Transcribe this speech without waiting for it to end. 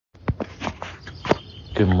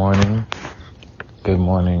Good morning. Good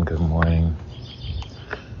morning. Good morning.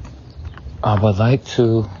 I would like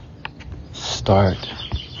to start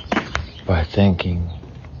by thanking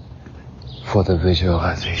for the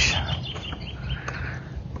visualization.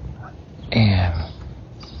 And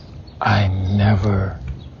I never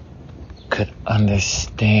could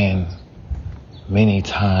understand many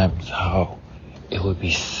times how it would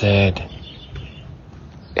be said,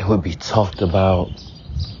 it would be talked about,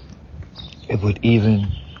 it would even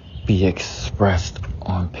be expressed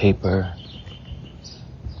on paper,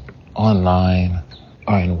 online,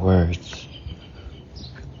 or in words,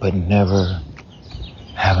 but never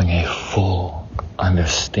having a full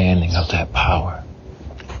understanding of that power.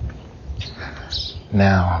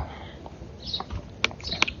 Now,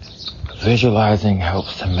 visualizing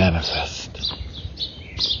helps to manifest.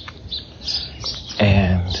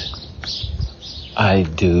 And I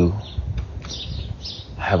do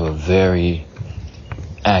have a very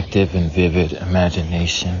active and vivid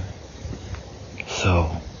imagination. So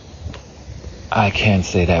I can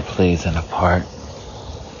say that plays in a part,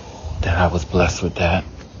 that I was blessed with that.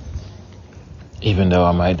 Even though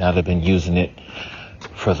I might not have been using it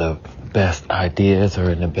for the best ideas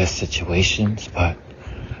or in the best situations, but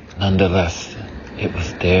nonetheless, it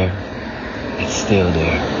was there, it's still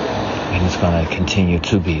there, and it's going to continue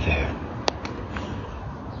to be there.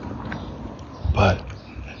 But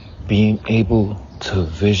being able to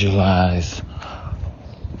visualize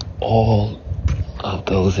all of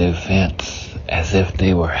those events as if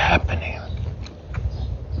they were happening,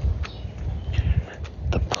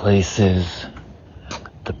 the places,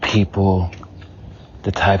 the people,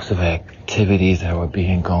 the types of activities that were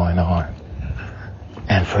being going on,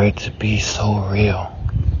 and for it to be so real,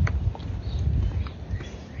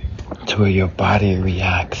 to where your body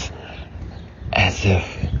reacts as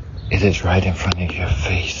if it is right in front of your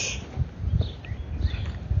face.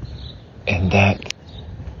 And that,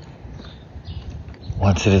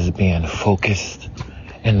 once it is being focused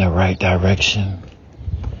in the right direction,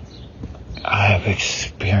 I have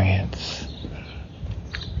experienced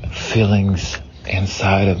feelings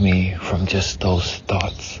inside of me from just those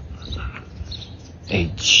thoughts. A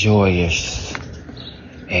joyous,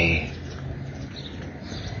 a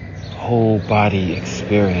whole body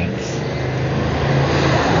experience.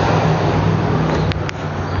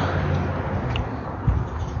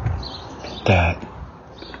 That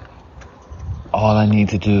all I need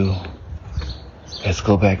to do is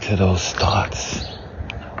go back to those thoughts,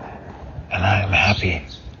 and I am happy.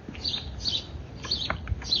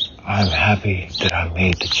 I'm happy that I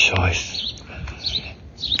made the choice,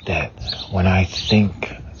 that when I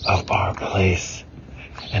think of our place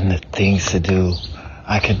and the things to do,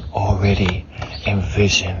 I can already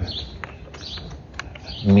envision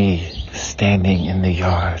me standing in the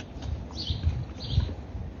yard,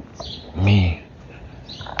 me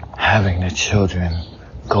having the children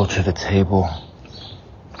go to the table,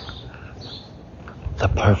 the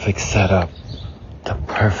perfect setup, the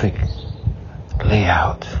perfect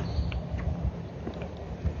layout.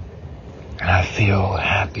 And I feel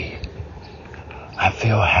happy. I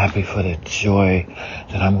feel happy for the joy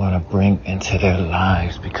that I'm going to bring into their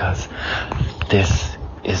lives, because this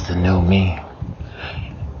is the new me.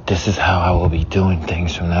 This is how I will be doing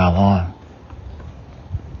things from now on.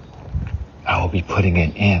 I will be putting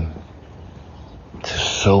an end to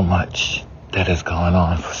so much that has gone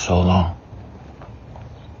on for so long.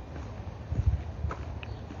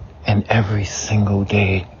 And every single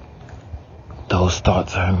day, those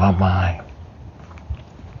thoughts are in my mind.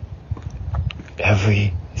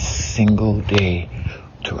 Every single day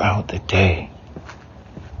throughout the day.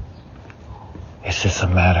 It's just a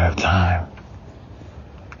matter of time.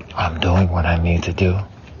 I'm doing what I need to do.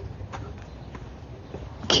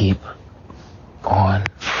 Keep on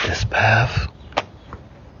this path.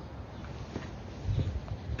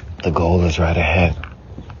 The goal is right ahead.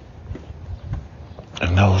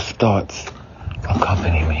 And those thoughts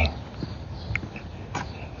accompany me.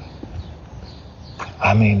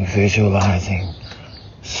 I mean, visualizing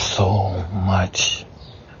so much,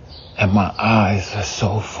 and my eyes are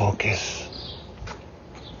so focused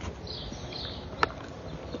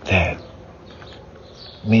that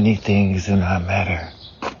many things do not matter.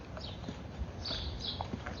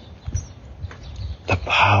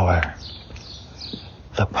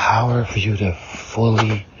 The power for you to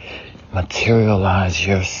fully materialize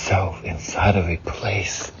yourself inside of a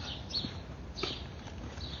place,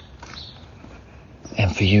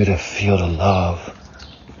 and for you to feel the love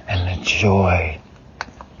and the joy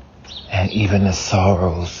and even the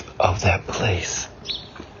sorrows of that place.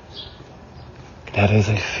 That is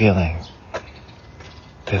a feeling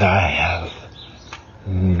that I have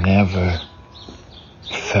never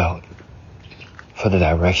felt for the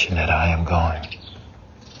direction that I am going.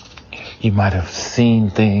 You might have seen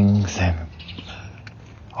things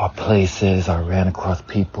or places or ran across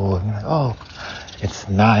people and you're like, oh, it's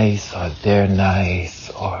nice or they're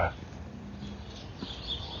nice or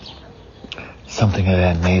something of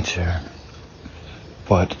that nature.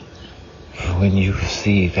 But when you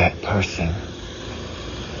see that person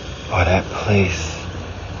or that place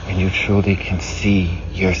and you truly can see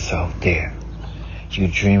yourself there, you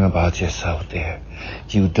dream about yourself there,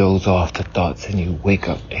 you doze off to thoughts and you wake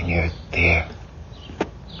up and you're there.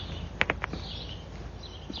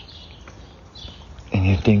 And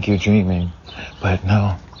you think you're dreaming, but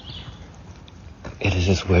no, it is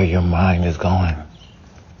just where your mind is going.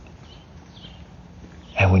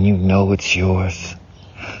 And when you know it's yours,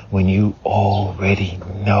 when you already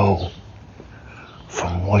know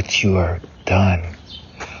from what you are done,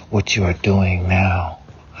 what you are doing now,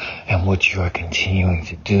 and what you are continuing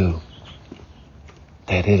to do,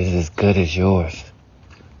 that it is as good as yours.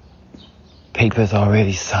 Paper's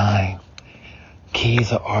already signed.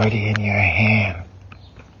 Keys are already in your hand.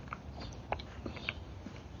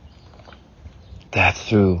 That's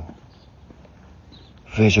through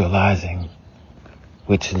visualizing,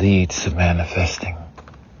 which leads to manifesting.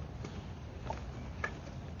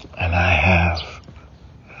 And I have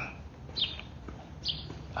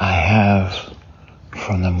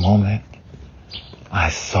from the moment I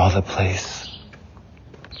saw the place,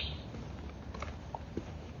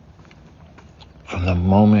 from the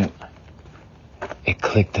moment it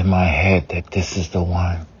clicked in my head that this is the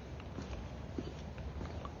one.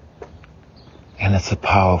 And it's a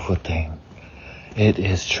powerful thing. It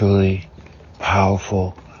is truly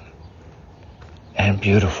powerful and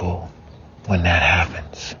beautiful when that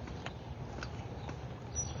happens.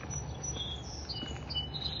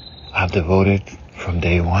 I've devoted from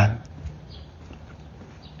day one.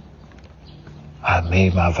 I've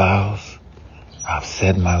made my vows. I've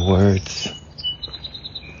said my words.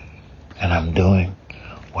 And I'm doing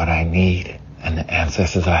what I need. And the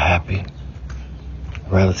ancestors are happy.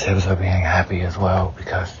 Relatives are being happy as well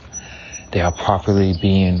because they are properly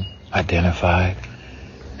being identified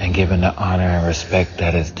and given the honor and respect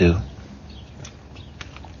that is due.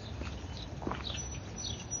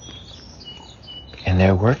 And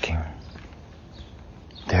they're working.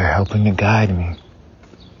 They're helping to guide me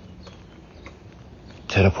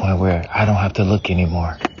to the point where I don't have to look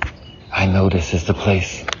anymore. I know this is the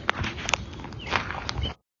place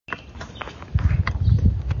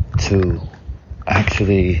to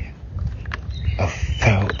actually have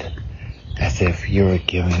felt as if you were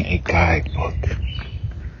giving a guidebook.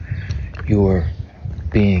 You were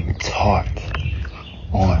being taught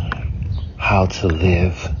on how to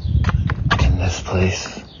live in this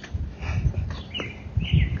place,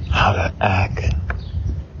 how to act.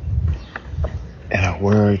 And a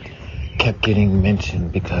word kept getting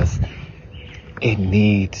mentioned because it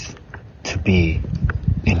needs to be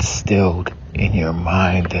instilled in your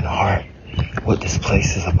mind and heart what this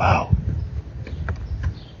place is about.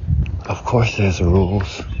 Of course there's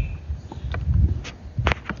rules,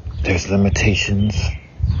 there's limitations,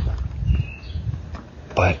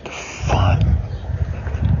 but fun,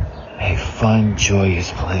 a fun,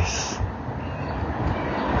 joyous place.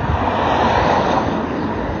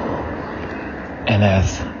 And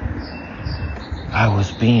as I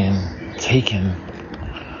was being taken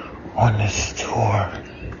on this tour,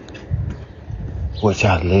 which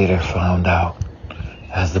I later found out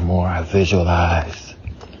as the more I visualized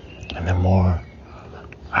and the more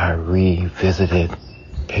I revisited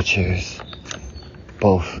pictures,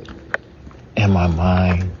 both in my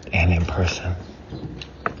mind and in person,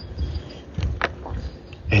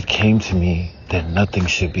 it came to me that nothing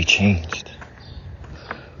should be changed.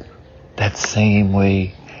 That same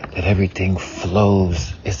way that everything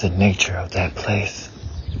flows is the nature of that place.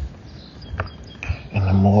 And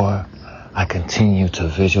the more I continue to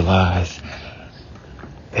visualize,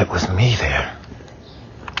 it was me there.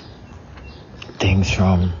 Things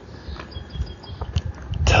from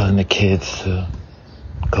telling the kids to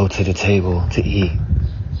go to the table to eat,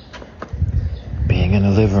 being in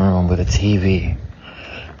the living room with a TV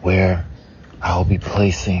where I'll be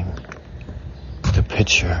placing the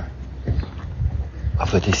picture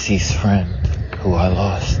of a deceased friend who I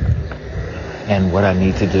lost and what I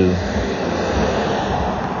need to do.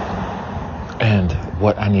 And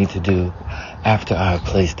what I need to do after I have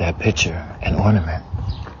placed that picture and ornament.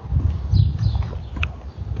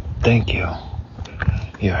 Thank you.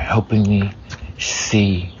 You're helping me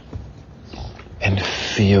see and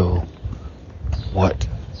feel what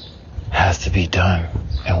has to be done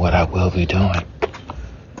and what I will be doing.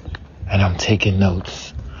 and I'm taking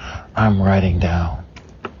notes. I'm writing down.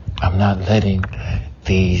 I'm not letting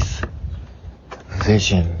these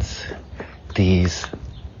visions, these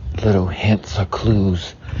little hints or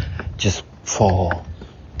clues just fall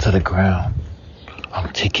to the ground.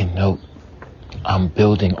 I'm taking note. I'm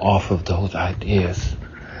building off of those ideas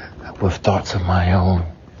with thoughts of my own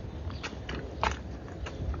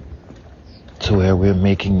to where we're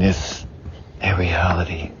making this a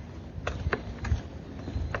reality.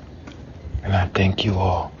 And I thank you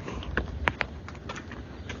all.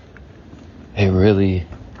 It really,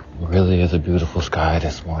 really is a beautiful sky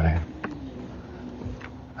this morning.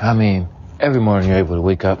 I mean, every morning you're able to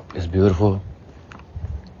wake up is beautiful,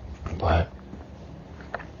 but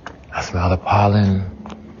I smell the pollen.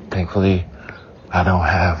 Thankfully, I don't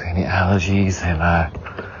have any allergies, and I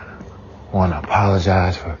want to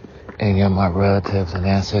apologize for any of my relatives and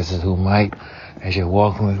ancestors who might. As you're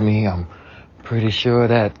walking with me, I'm pretty sure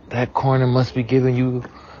that corner must be giving you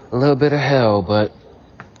a little bit of hell, but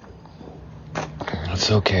it's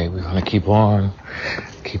okay. We're going to keep on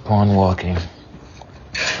walking.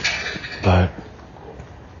 But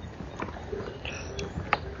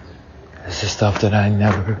this is stuff that I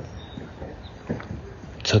never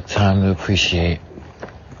took time to appreciate.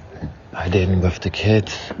 I didn't with the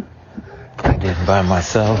kids. I didn't by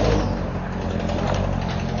myself.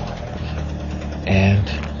 And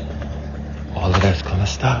all of that's gonna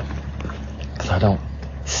stop. Because I don't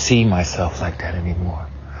see myself like that anymore.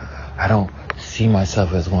 I don't see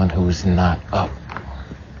myself as one who's not up,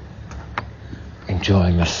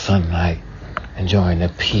 enjoying the sunlight, enjoying the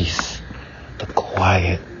peace, the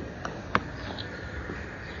quiet,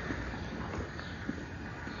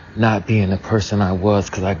 not being the person I was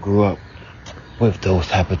because I grew up with those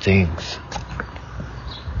type of things.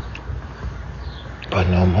 But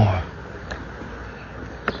no more.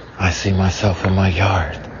 I see myself in my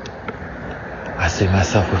yard. I see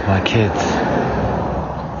myself with my kids,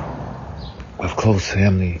 with close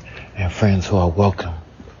family and friends who are welcome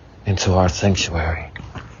into our sanctuary.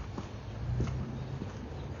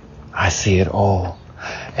 I see it all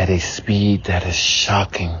at a speed that is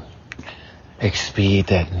shocking, a speed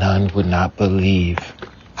that none would not believe.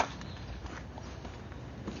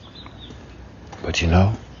 But you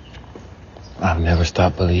know, I've never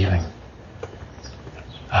stopped believing.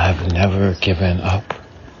 I've never given up.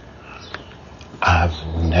 I've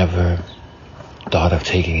never thought of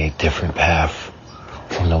taking a different path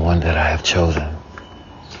from the one that I have chosen.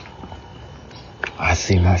 I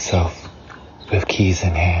see myself with keys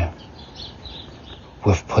in hand,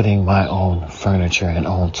 with putting my own furniture and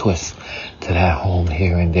own twist to that home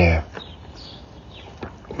here and there,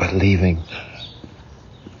 but leaving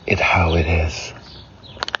it how it is.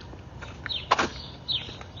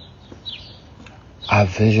 I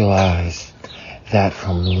visualize that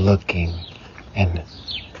from looking and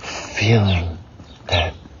feeling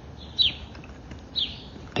that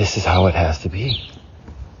this is how it has to be.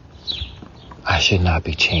 I should not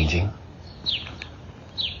be changing.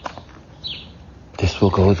 This will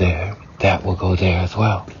go there, that will go there as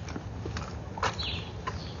well.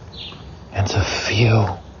 And to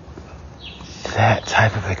feel that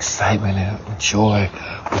type of excitement and joy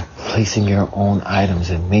of placing your own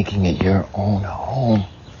items and making it your own home,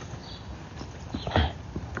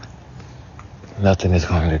 nothing is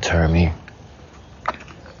going to deter me.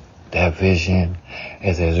 That vision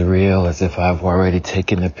is as real as if I've already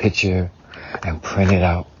taken the picture and printed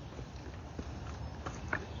out.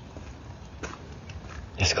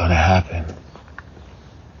 It's going to happen.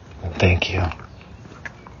 And thank you.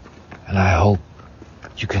 And I hope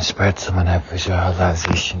you can spread some of that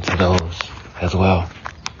visualization to those as well.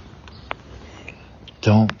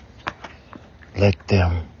 Don't let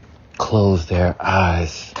them close their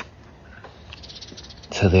eyes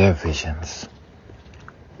to their visions,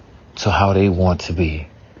 to how they want to be,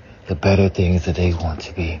 the better things that they want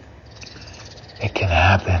to be. It can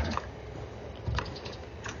happen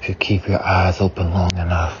if you keep your eyes open long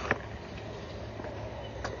enough.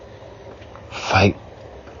 Fight,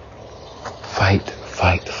 fight,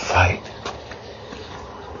 fight, fight.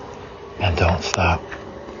 And don't stop.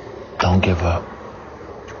 Don't give up.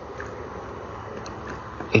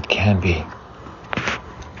 It can be.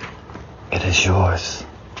 It is yours.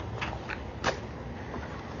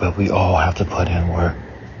 But we all have to put in work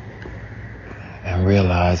and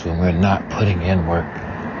realize when we're not putting in work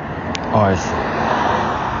or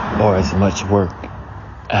as much work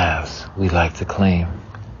as we like to claim,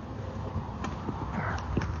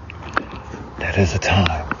 that is a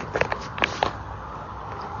time.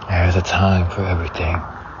 There is a time for everything.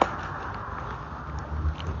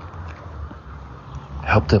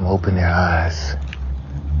 Help them open their eyes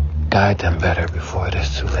guide them better before it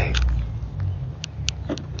is too late.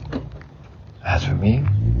 As for me,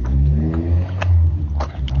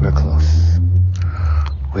 we're close.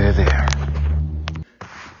 We're there.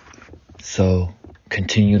 So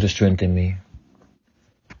continue to strengthen me.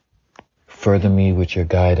 Further me with your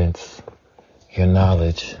guidance, your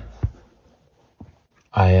knowledge.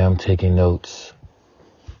 I am taking notes.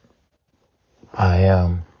 I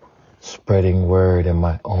am spreading word in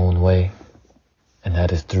my own way, and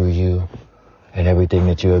that is through you and everything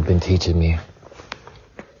that you have been teaching me.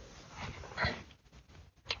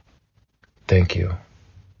 Thank you.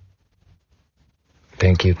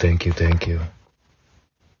 Thank you, thank you, thank you.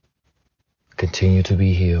 Continue to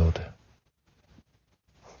be healed.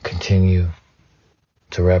 Continue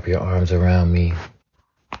to wrap your arms around me.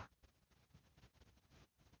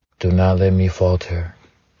 Do not let me falter.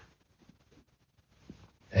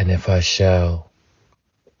 And if I shall,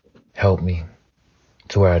 help me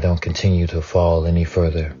to where I don't continue to fall any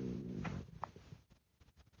further.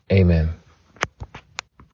 Amen.